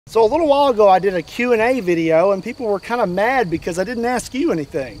So a little while ago I did a Q&A video and people were kind of mad because I didn't ask you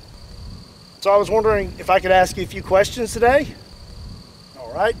anything. So I was wondering if I could ask you a few questions today.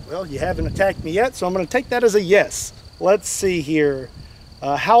 All right, well, you haven't attacked me yet, so I'm going to take that as a yes. Let's see here.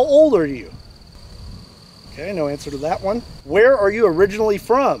 How old are you? Okay, no answer to that one. Where are you originally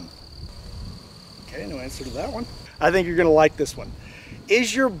from? Okay, no answer to that one. I think you're going to like this one.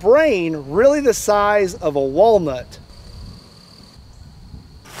 Is your brain really the size of a walnut?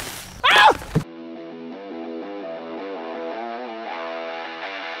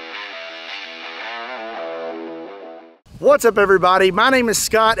 What's up everybody, my name is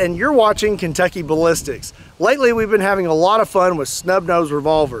Scott and you're watching Kentucky Ballistics. Lately we've been having a lot of fun with snub nose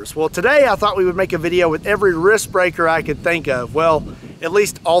revolvers. Well, today I thought we would make a video with every wrist breaker I could think of. Well, at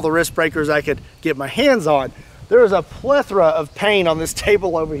least all the wrist breakers I could get my hands on. There is a plethora of paint on this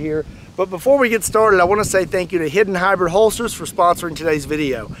table over here, but before we get started I want to say thank you to Hidden Hybrid Holsters for sponsoring today's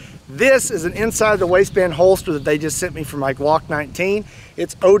video. This is an inside the waistband holster that they just sent me for my Glock 19.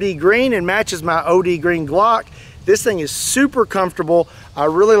 It's OD green and matches my OD green Glock. This thing is super comfortable. I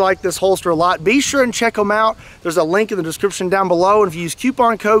really like this holster a lot. Be sure and check them out. There's a link in the description down below. And if you use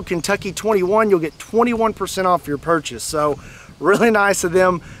coupon code Kentucky21, you'll get 21% off your purchase. So really nice of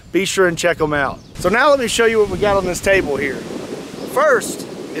them. Be sure and check them out. So now let me show you what we got on this table here. First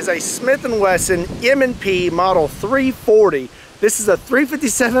is a Smith & Wesson M&P model 340. This is a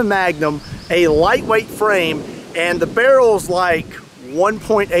 357 Magnum, a lightweight frame, and the barrel's like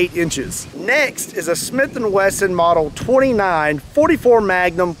 1.8 inches. Next is a Smith & Wesson model 29 44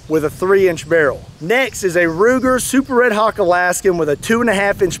 Magnum with a 3-inch barrel. Next is a Ruger Super Red Hawk Alaskan with a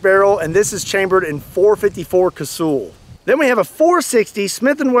 2.5-inch barrel, and this is chambered in 454 Casull. Then we have a 460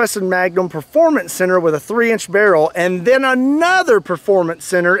 Smith & Wesson Magnum Performance Center with a 3-inch barrel, and then another Performance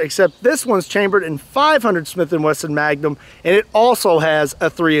Center, except this one's chambered in 500 Smith & Wesson Magnum, and it also has a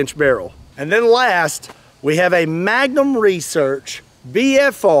 3-inch barrel. And then last, we have a Magnum Research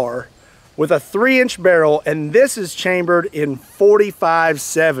BFR with a 3-inch barrel, and this is chambered in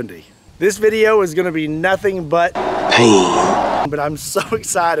 4570. This video is going to be nothing but pain, but I'm so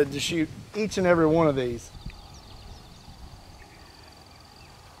excited to shoot each and every one of these.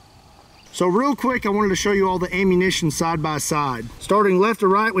 So real quick, I wanted to show you all the ammunition side by side. Starting left to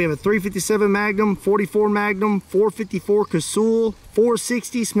right, we have a 357 Magnum, 44 Magnum, 454 Casull,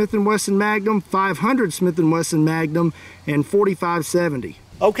 460 Smith & Wesson Magnum, 500 Smith & Wesson Magnum, and 4570.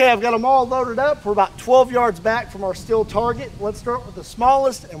 Okay, I've got them all loaded up. We're about 12 yards back from our steel target. Let's start with the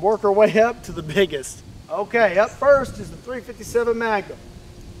smallest and work our way up to the biggest. Okay, up first is the 357 Magnum.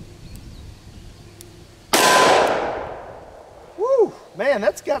 Woo, man,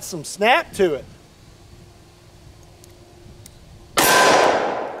 that's got some snap to it.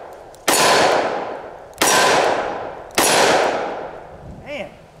 Man,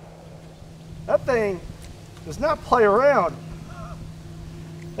 that thing does not play around.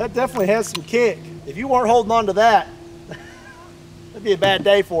 That definitely has some kick. If you weren't holding on to that, that'd be a bad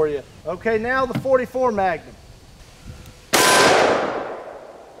day for you. Okay, now the 44 Magnum.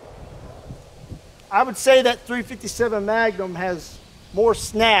 I would say that 357 Magnum has more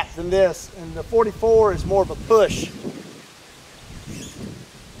snap than this, and the 44 is more of a push.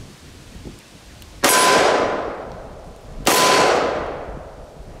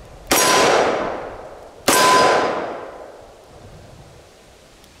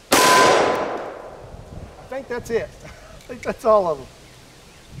 I think that's it. I think that's all of them.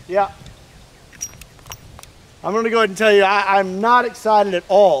 Yeah. I'm going to go ahead and tell you, I'm not excited at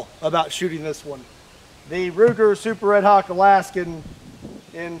all about shooting this one. The Ruger Super Red Hawk Alaskan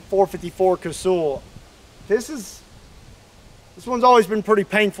in 454 Casull. This one's always been pretty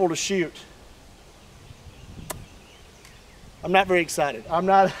painful to shoot. I'm not very excited. I'm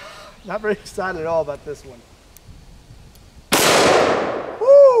not very excited at all about this one.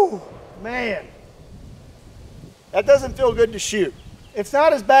 Woo, man. That doesn't feel good to shoot. It's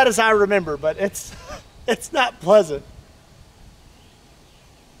not as bad as I remember, but it's not pleasant.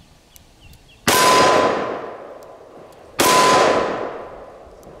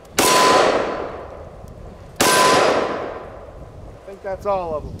 I think that's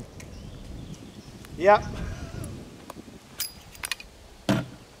all of them. Yep.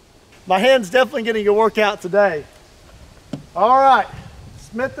 My hand's definitely getting a workout today. All right,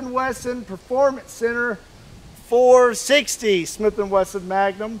 Smith & Wesson Performance Center 460 Smith & Wesson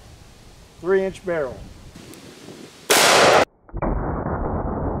Magnum 3-inch barrel.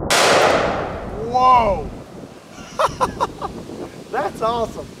 Whoa! That's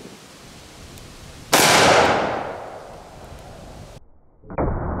awesome.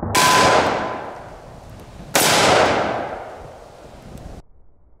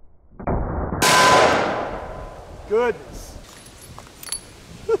 goodness.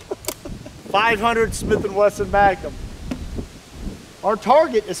 500 Smith & Wesson Magnum. Our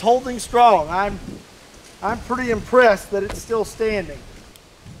target is holding strong. I'm pretty impressed that it's still standing.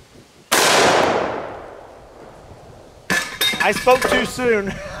 I spoke too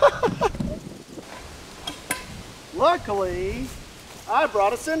soon. Luckily, I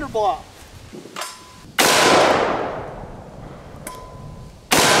brought a cinder block.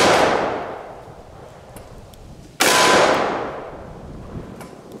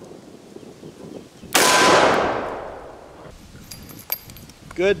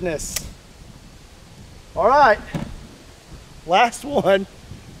 Goodness. All right, last one,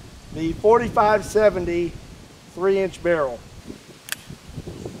 the 4570 3-inch barrel.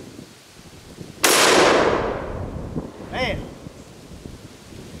 Man,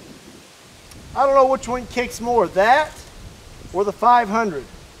 I don't know which one kicks more, that or the 500.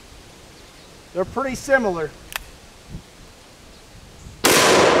 They're pretty similar.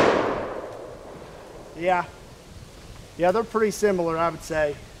 Yeah, they're pretty similar, I would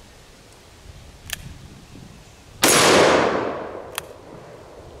say.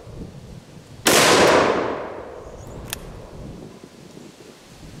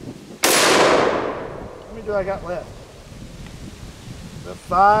 How many do I got left? The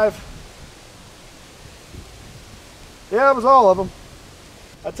 5. Yeah, that was all of them.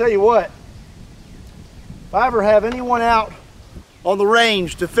 I tell you what, if I ever have anyone out on the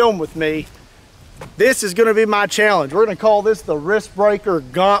range to film with me, this is going to be my challenge. We're going to call this the Wrist Breaker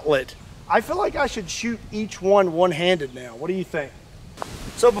Gauntlet. I feel like I should shoot each one one-handed now. What do you think?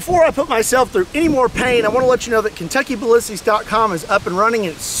 So before I put myself through any more pain, I want to let you know that KentuckyBallistics.com is up and running,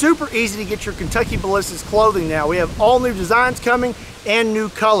 and it's super easy to get your Kentucky Ballistics clothing now. We have all new designs coming and new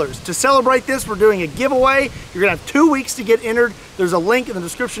colors. To celebrate this, we're doing a giveaway. You're going to have 2 weeks to get entered. There's a link in the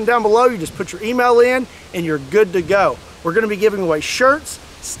description down below. You just put your email in and you're good to go. We're going to be giving away shirts,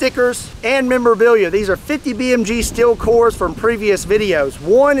 stickers, and memorabilia. These are 50 BMG steel cores from previous videos.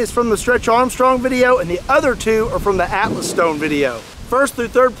 One is from the Stretch Armstrong video and the other 2 are from the Atlas Stone video. First through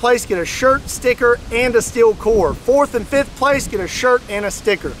third place get a shirt, sticker, and a steel core. Fourth and fifth place get a shirt and a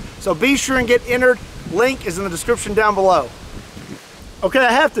sticker. So be sure and get entered. Link is in the description down below. Okay,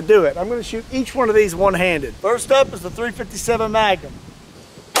 I have to do it. I'm going to shoot each one of these one-handed. First up is the 357 Magnum.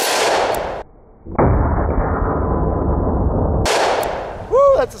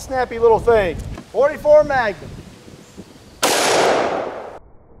 Woo, that's a snappy little thing. 44 Magnum.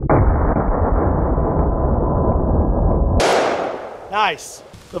 Nice.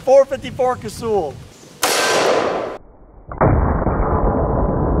 The 454 Casull.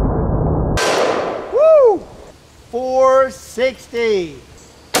 Woo! 460.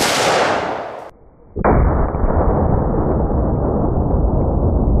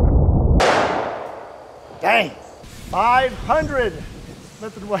 Dang. 500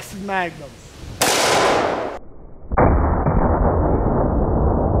 Smith & Wesson Magnum.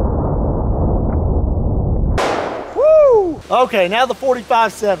 Woo! Okay, now the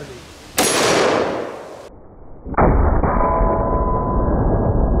 4570.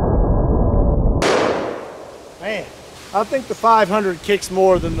 Man, I think the 500 kicks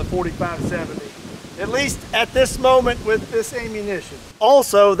more than the 4570. At least at this moment with this ammunition.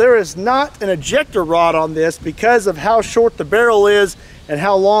 Also, there is not an ejector rod on this because of how short the barrel is and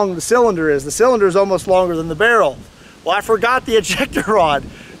how long the cylinder is. The cylinder is almost longer than the barrel. Well, I forgot the ejector rod.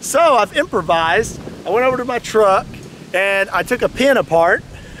 So I've improvised. I went over to my truck and I took a pin apart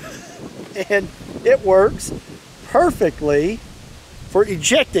and it works perfectly for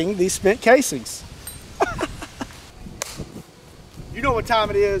ejecting these spent casings. You know what time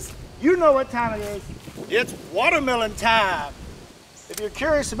it is. You know what time it is. It's watermelon time. If you're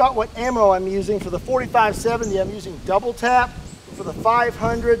curious about what ammo I'm using for the 4570, I'm using double tap. For the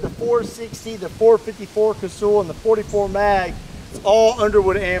 500, the 460, the 454 Casull, and the 44 Mag, it's all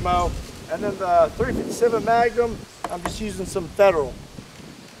Underwood ammo. And then the 357 Magnum, I'm just using some Federal.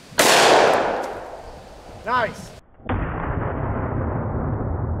 Nice.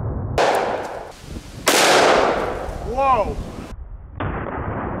 Whoa.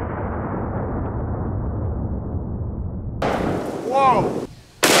 Whoa.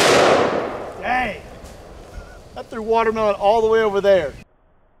 Dang. That threw watermelon all the way over there.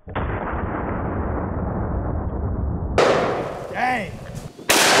 Dang.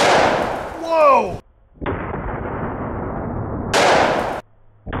 Whoa.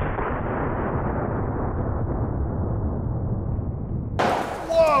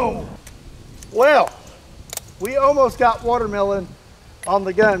 Whoa. Well, we almost got watermelon on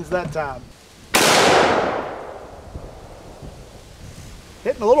the guns that time.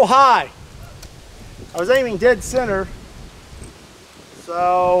 Hitting a little high. I was aiming dead center.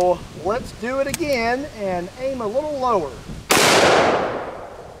 So let's do it again and aim a little lower.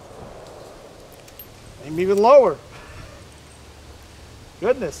 Aim even lower.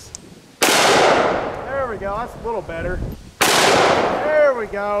 Goodness. There we go, that's a little better. There we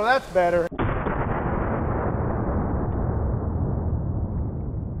go, that's better.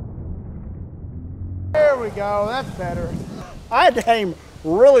 There we go, that's better. I had to aim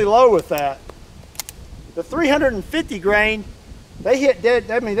really low with that. The 350 grain, they hit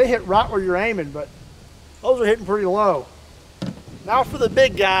dead, I mean they hit right where you're aiming, but those are hitting pretty low. Now for the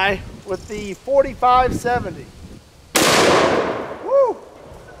big guy with the 45-70. Woo!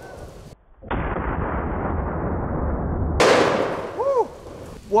 Woo!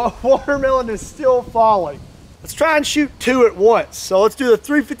 Well, watermelon is still falling. Let's try and shoot two at once. So let's do the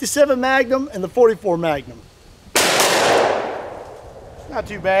 357 Magnum and the 44 Magnum. Not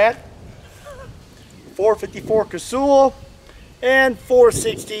too bad. 454 Casull and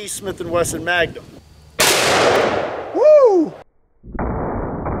 460 Smith & Wesson Magnum. Woo!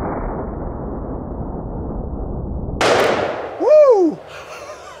 Woo!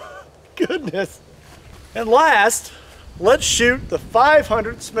 Goodness. And last, let's shoot the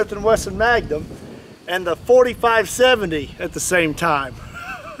 500 Smith & Wesson Magnum and the 45-70 at the same time.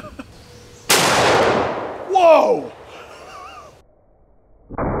 Whoa!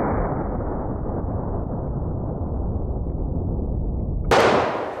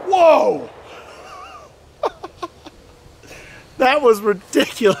 Whoa! That was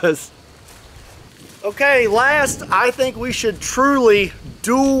ridiculous. Okay, last, I think we should truly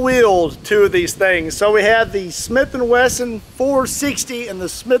dual wield two of these things. So we have the Smith & Wesson 460 and the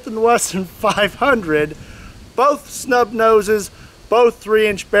Smith & Wesson 500, both snub noses, both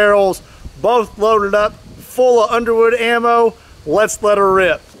 3-inch barrels, both loaded up, full of Underwood ammo. Let's let her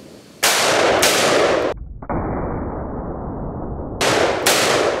rip.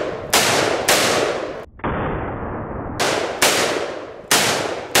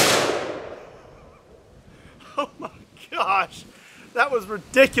 Oh my gosh, that was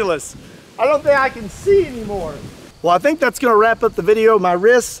ridiculous. I don't think I can see anymore. Well, I think that's gonna wrap up the video. My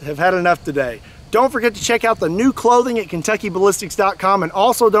wrists have had enough today. Don't forget to check out the new clothing at KentuckyBallistics.com, and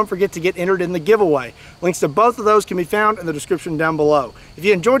also don't forget to get entered in the giveaway. Links to both of those can be found in the description down below. If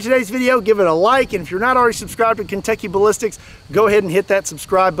you enjoyed today's video, give it a like, and if you're not already subscribed to Kentucky Ballistics, go ahead and hit that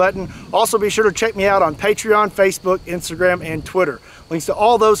subscribe button. Also be sure to check me out on Patreon, Facebook, Instagram, and Twitter. Links to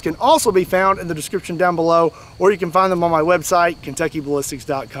all those can also be found in the description down below, or you can find them on my website,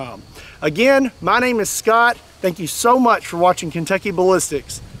 KentuckyBallistics.com. Again, my name is Scott. Thank you so much for watching Kentucky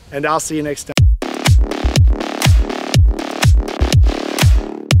Ballistics, and I'll see you next time.